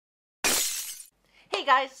Hey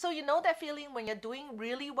guys, so you know that feeling when you're doing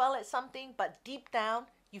really well at something, but deep down,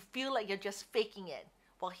 you feel like you're just faking it?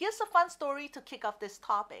 Well, here's a fun story to kick off this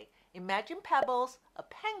topic. Imagine Pebbles, a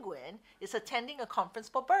penguin, is attending a conference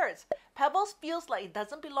for birds. Pebbles feels like it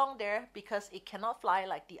doesn't belong there because it cannot fly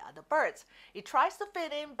like the other birds. It tries to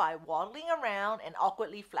fit in by waddling around and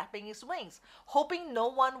awkwardly flapping its wings, hoping no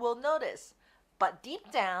one will notice. But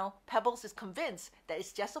deep down, Pebbles is convinced that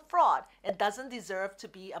it's just a fraud and doesn't deserve to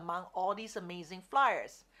be among all these amazing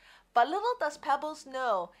flyers. But little does Pebbles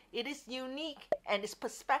know, it is unique and its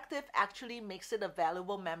perspective actually makes it a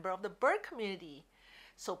valuable member of the bird community.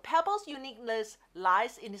 So Pebbles' uniqueness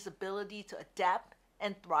lies in his ability to adapt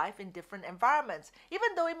and thrive in different environments. Even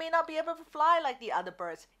though it may not be able to fly like the other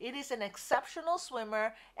birds, it is an exceptional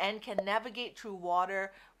swimmer and can navigate through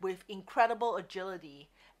water with incredible agility.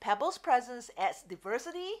 Pebbles' presence adds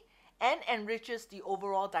diversity and enriches the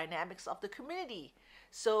overall dynamics of the community.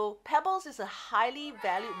 So Pebbles is a highly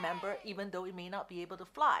valued member even though it may not be able to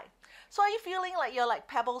fly. So are you feeling like you're like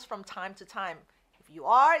Pebbles from time to time? If you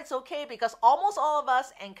are, it's okay because almost all of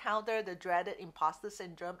us encounter the dreaded imposter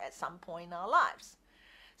syndrome at some point in our lives.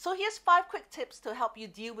 So here's 5 quick tips to help you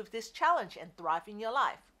deal with this challenge and thrive in your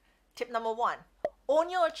life. Tip number 1. Own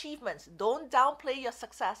your achievements. Don't downplay your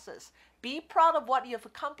successes. Be proud of what you have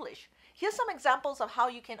accomplished. Here's some examples of how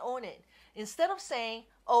you can own it. Instead of saying,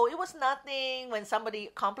 oh, it was nothing when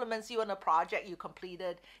somebody compliments you on a project you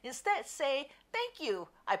completed, instead say, thank you.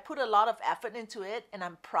 I put a lot of effort into it and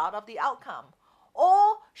I'm proud of the outcome.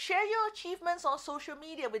 Or share your achievements on social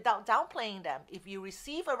media without downplaying them. If you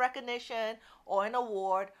receive a recognition or an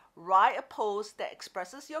award, write a post that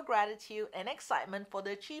expresses your gratitude and excitement for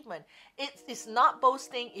the achievement. It is not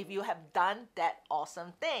boasting if you have done that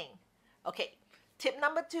awesome thing. Okay, tip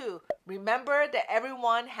number 2. Remember that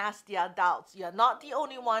everyone has their doubts. You're not the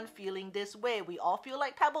only one feeling this way. We all feel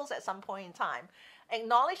like Pebbles at some point in time.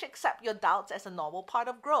 Acknowledge, accept your doubts as a normal part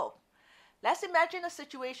of growth. Let's imagine a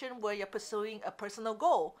situation where you're pursuing a personal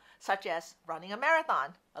goal, such as running a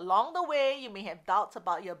marathon. Along the way, you may have doubts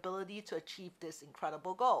about your ability to achieve this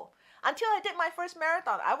incredible goal. Until I did my first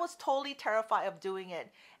marathon, I was totally terrified of doing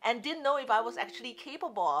it and didn't know if I was actually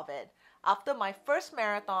capable of it. After my first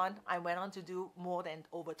marathon, I went on to do more than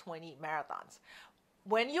over 20 marathons.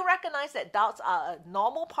 When you recognize that doubts are a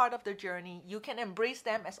normal part of the journey, you can embrace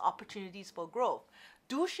them as opportunities for growth.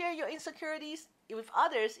 Do share your insecurities with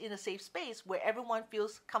others in a safe space where everyone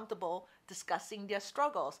feels comfortable discussing their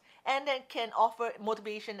struggles and then can offer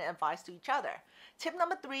motivation and advice to each other. Tip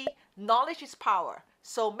number 3, knowledge is power.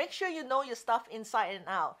 So make sure you know your stuff inside and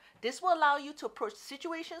out. This will allow you to approach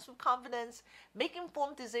situations with confidence, make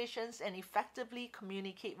informed decisions, and effectively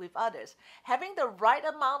communicate with others. Having the right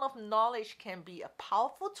amount of knowledge can be a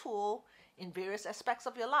powerful tool in various aspects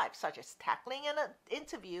of your life, such as tackling an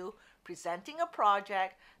interview, presenting a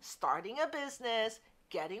project, starting a business,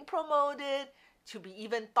 getting promoted, to be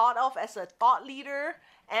even thought of as a thought leader,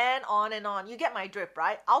 and on and on. You get my drift,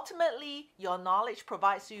 right? Ultimately, your knowledge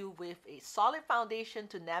provides you with a solid foundation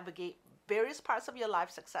to navigate various parts of your life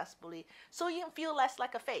successfully so you can feel less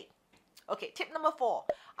like a fake. Okay, tip number 4.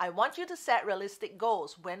 I want you to set realistic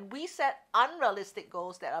goals. When we set unrealistic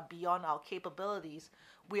goals that are beyond our capabilities,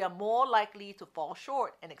 we are more likely to fall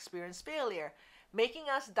short and experience failure, making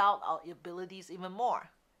us doubt our abilities even more.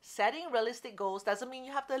 Setting realistic goals doesn't mean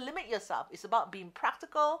you have to limit yourself. It's about being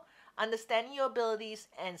practical, understanding your abilities,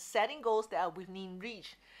 and setting goals that are within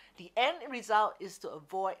reach. The end result is to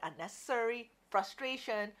avoid unnecessary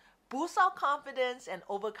frustration, boost our confidence, and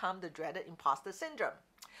overcome the dreaded imposter syndrome.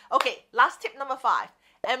 Okay, last tip number 5.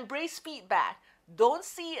 Embrace feedback. Don't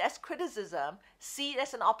see it as criticism. See it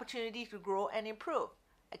as an opportunity to grow and improve.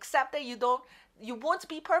 Accept that you won't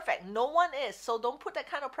be perfect. No one is, so don't put that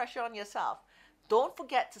kind of pressure on yourself. Don't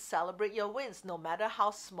forget to celebrate your wins, no matter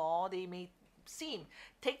how small they may seem.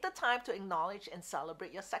 Take the time to acknowledge and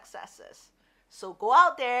celebrate your successes. So go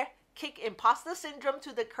out there, kick imposter syndrome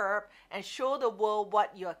to the curb, and show the world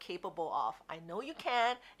what you are capable of. I know you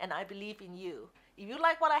can, and I believe in you. If you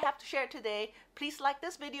like what I have to share today, please like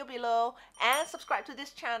this video below and subscribe to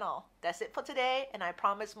this channel. That's it for today, and I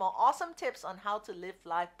promise more awesome tips on how to live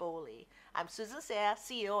life boldly. I'm Seah,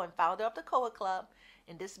 CEO and founder of the Koa Club.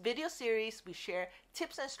 In this video series, we share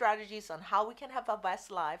tips and strategies on how we can have our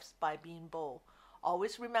best lives by being bold.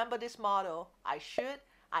 Always remember this motto: I should,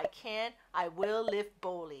 I can, I will live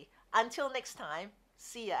boldly. Until next time,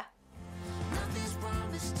 see ya.